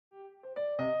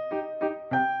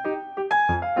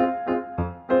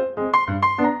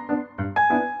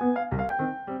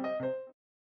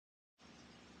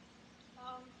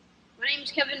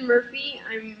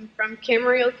I'm from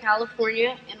Camarillo,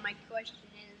 California, and my question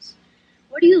is,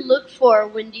 what do you look for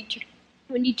when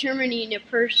determining if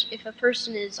a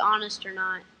person is honest or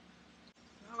not?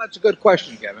 Well, that's a good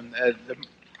question, Kevin.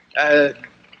 I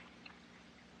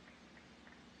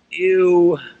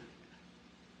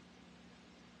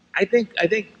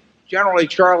think generally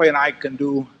Charlie and I can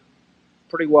do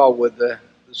pretty well with the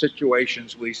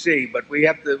situations we see, but we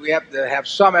have to have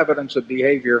some evidence of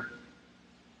behavior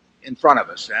in front of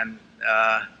us, and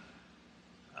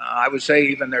I would say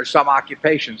even there's some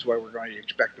occupations where we're going to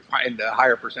expect to find a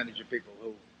higher percentage of people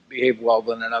who behave well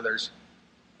than in others.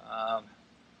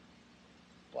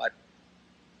 But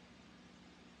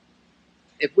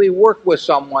if we work with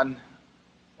someone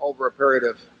over a period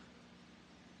of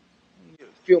a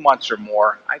few months or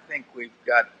more, I think we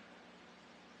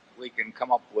can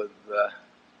come up with a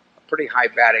pretty high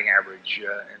batting average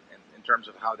in terms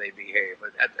of how they behave.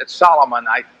 At Solomon,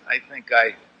 I think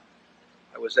I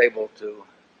was able to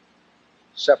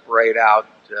separate out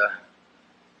the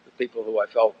people who I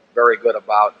felt very good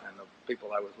about and the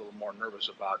people I was a little more nervous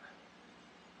about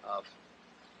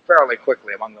fairly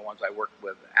quickly among the ones I worked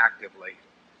with actively.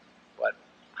 But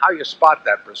how you spot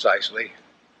that precisely,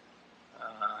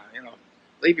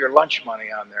 leave your lunch money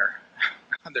on their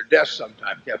desk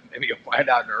sometime. Yeah, maybe you'll find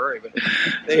out in a hurry. But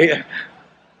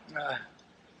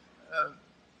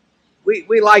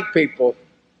we like people.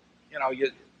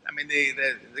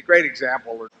 The great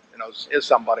example, is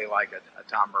somebody like a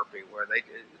Tom Murphy, where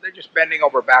they're just bending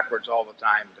over backwards all the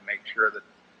time to make sure that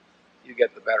you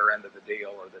get the better end of the deal,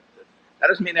 or that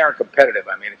doesn't mean they aren't competitive.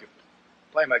 I mean, if you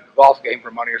play him a golf game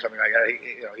for money or something like that,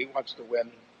 he wants to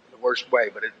win the worst way.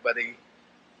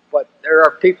 But there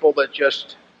are people that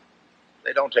just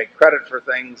they don't take credit for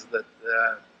things that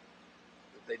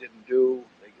they didn't do.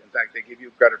 In fact, they give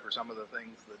you credit for some of the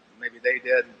things that maybe they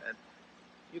did, and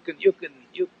you can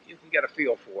get a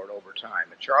feel for it over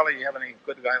time. And Charlie, you have any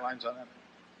good guidelines on that?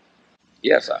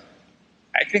 Yes, I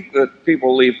think that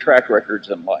people leave track records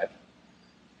in life,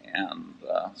 and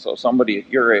so somebody at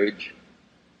your age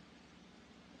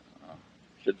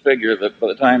should figure that by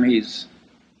the time he's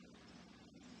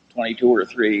 22 or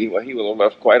 3, well, he will have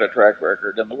left quite a track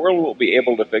record, and the world will be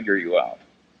able to figure you out.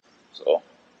 So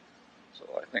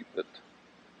I think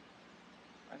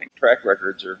track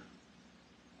records are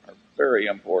very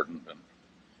important, and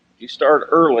if you start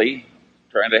early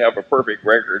trying to have a perfect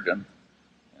record and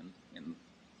in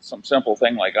some simple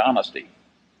thing like honesty,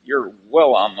 you're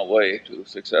well on the way to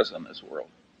success in this world.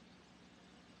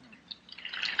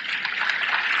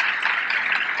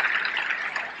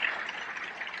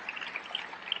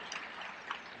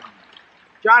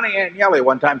 Johnny Agnelli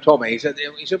one time told me, he said,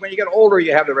 when you get older,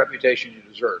 you have the reputation you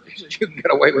deserve. He said, you can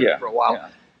get away with it for a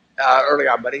while early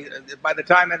on, but by the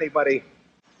time anybody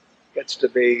gets to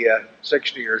be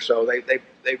 60 or so, they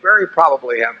very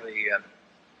probably have the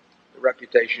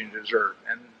reputation you deserve.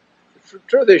 And the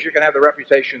truth is, you're going to have the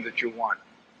reputation that you want.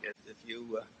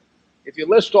 If you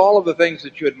list all of the things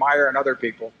that you admire in other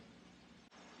people,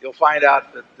 you'll find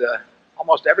out that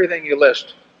almost everything you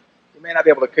list, you may not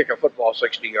be able to kick a football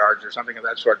 60 yards or something of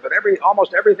that sort, but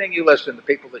almost everything you list in the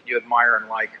people that you admire and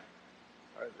like,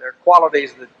 they're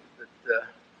qualities that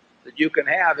you can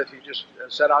have if you just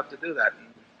set out to do that. And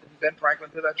didn't Ben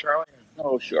Franklin do that, Charlie?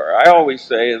 Oh, sure. I always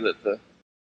say that to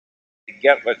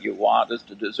get what you want is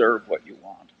to deserve what you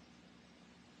want.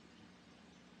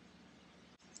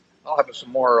 I'll have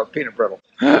some more peanut brittle.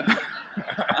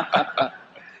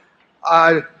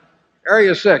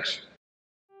 Area 6.